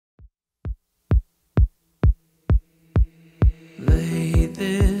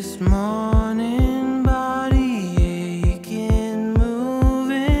morning, body aching,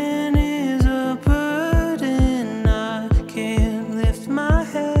 moving is a burden. I can't lift my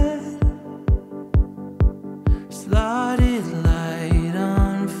head. Slotted light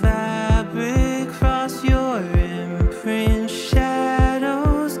on fabric, cross your imprint,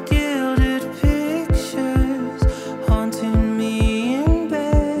 shadows, gilded pictures haunting me in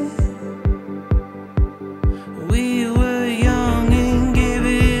bed. We were young and gave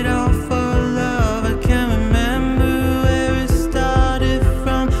it all for love. I can't remember where it started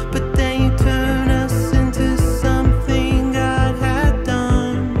from, but then you turned us into something God had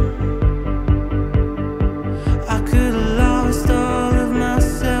done. I could have lost all of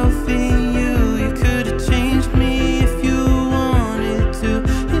myself in you. You could have changed me if you wanted to.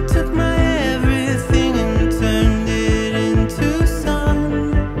 You took my everything and turned it into sun.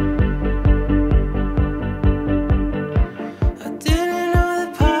 I didn't know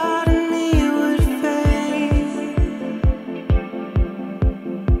that part of me would fade.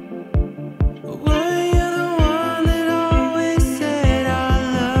 But were you the one that always said our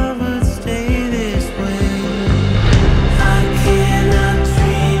love would stay this way? I cannot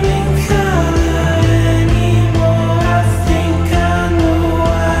dream in color anymore. I think I know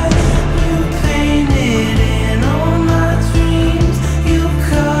why. You painted in all my dreams. You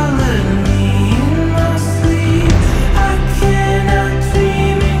colored me in my sleep. I cannot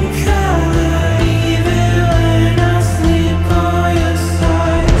dream in color even when I sleep on your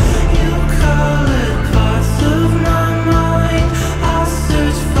side. You colored parts of my mind. I'll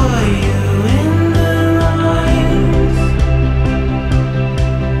search for you in the lines.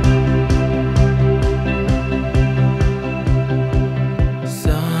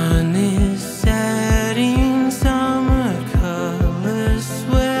 Sun is setting, summer colors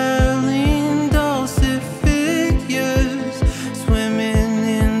swelling, dulcet figures swimming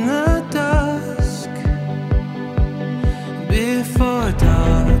in the dusk. Before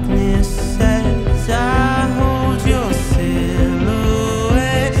darkness sets, I hold your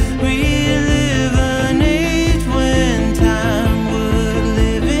silhouette, relive an age when time would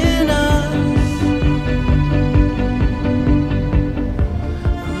live in us.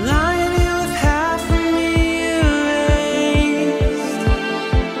 I'm lying here with half of me erased,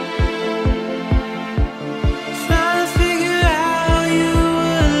 trying to figure out how you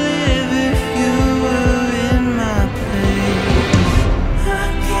would live if you were in my place. I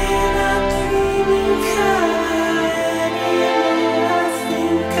cannot dream in color anymore. I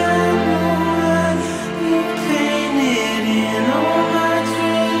think I know why. You painted in all my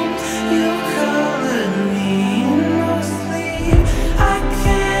dreams. You colored me in my sleep. I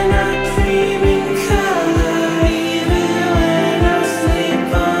cannot dream in color even when I sleep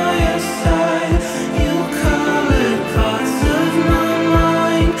by your side. You colored parts of my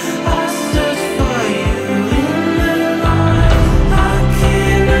mind. I search for you in the light. I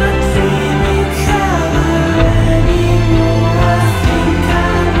cannot dream in color anymore. I think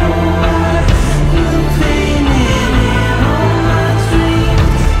I know why. You painted in all my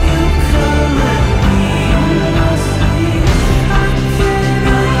dreams. You colored me in my sleep. I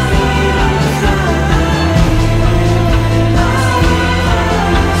cannot dream in color even when I sleep by your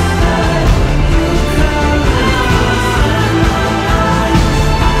side. You colored parts of my mind.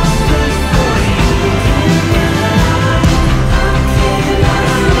 I search for you in the light.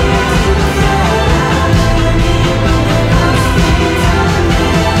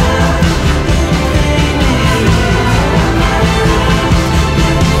 I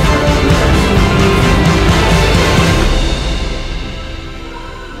cannot dream in color anymore. I think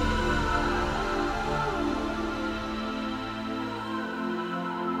I know why. You painted in all my dreams.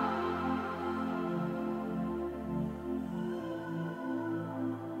 You colored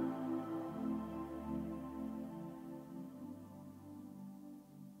me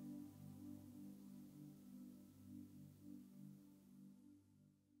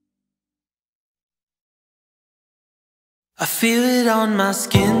I feel it on my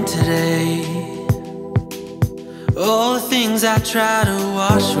skin today. All the things I try to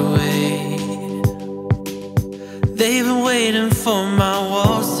wash away, they've been waiting for my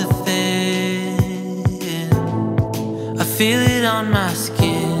walls to thin. I feel it on my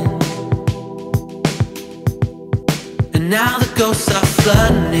skin. And now the ghosts are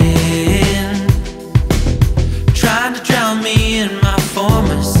flooding in, trying to drown me in my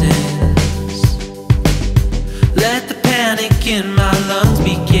former sins. Let the panic in my lungs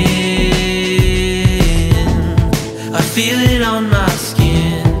begin. I feel it on my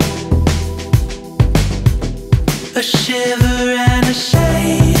skin. A shiver and a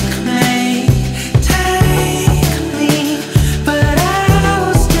shake may take me, but I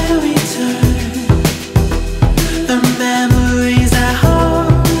will still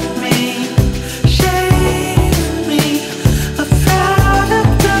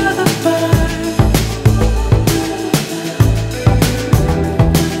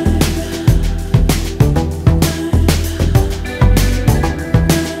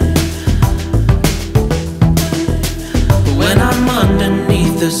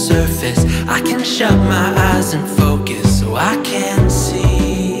the surface. I can shut my eyes and focus so I can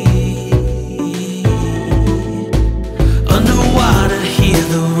see. Underwater, hear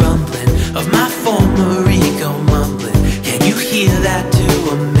the rumbling of my former ego mumbling. Can you hear that too?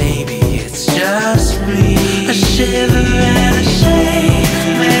 Or maybe it's just me. A shiver and a shake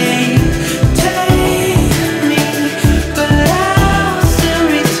may take me, but I'll still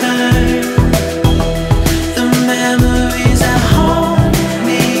return. The memories that haunt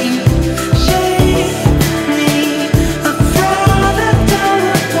me, shape me, a product of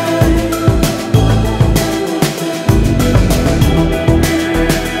the burn.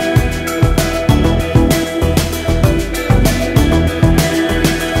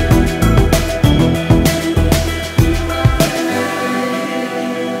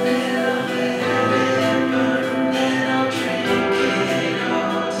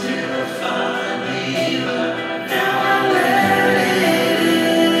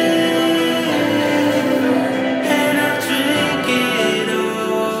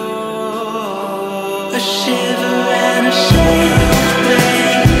 A shiver and a shake may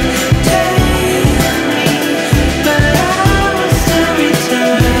take me, but I'll still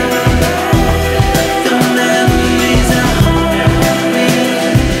return. The memories that haunt me,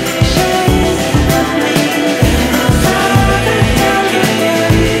 shape me, I'll take it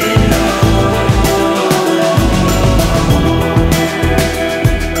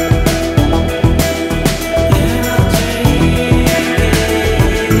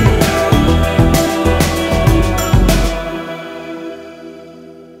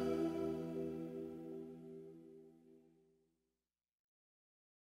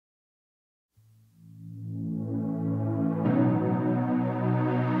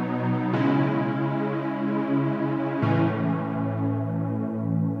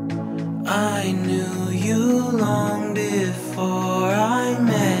I knew you long before I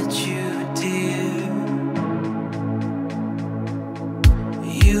met you, dear.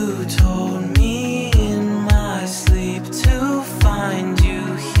 You told me in my sleep to find you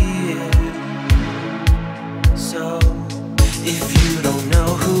here. So, if you don't know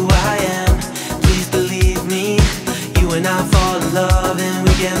who I am, please believe me. You and I fall in love and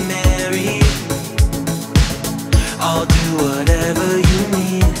we get married. I'll do whatever you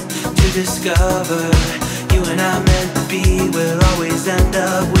need to discover. You and I meant to be, we'll always end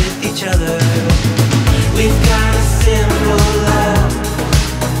up with each other. We've got a simple love.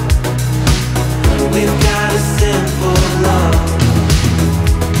 We've got a simple love.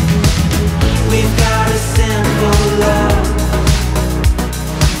 We've got a simple love.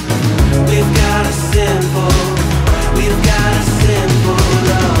 We've got a simple, we've got a simple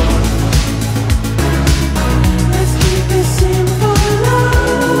love. Let's keep it simple,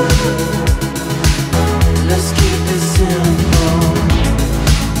 love. Let's keep it simple.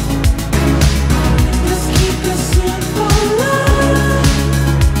 Let's keep it simple, love.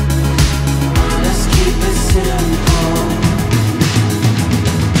 Let's keep it simple.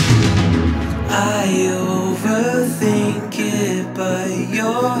 I overthink it, but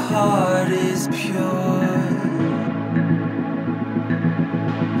your heart is pure.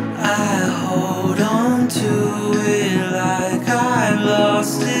 I hold on to it like I've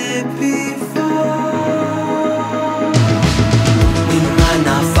lost it before. We might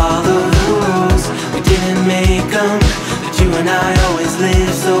not follow the rules, we didn't make them, but you and I always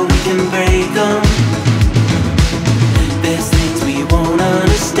live so we can break them. There's things we won't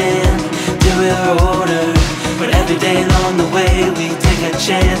understand till we're older, but every day along the way we take a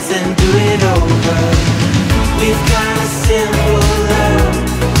chance and do it over. We've got a simple love.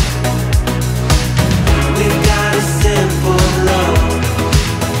 We've got a simple love.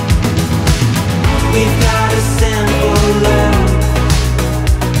 We've got a simple love.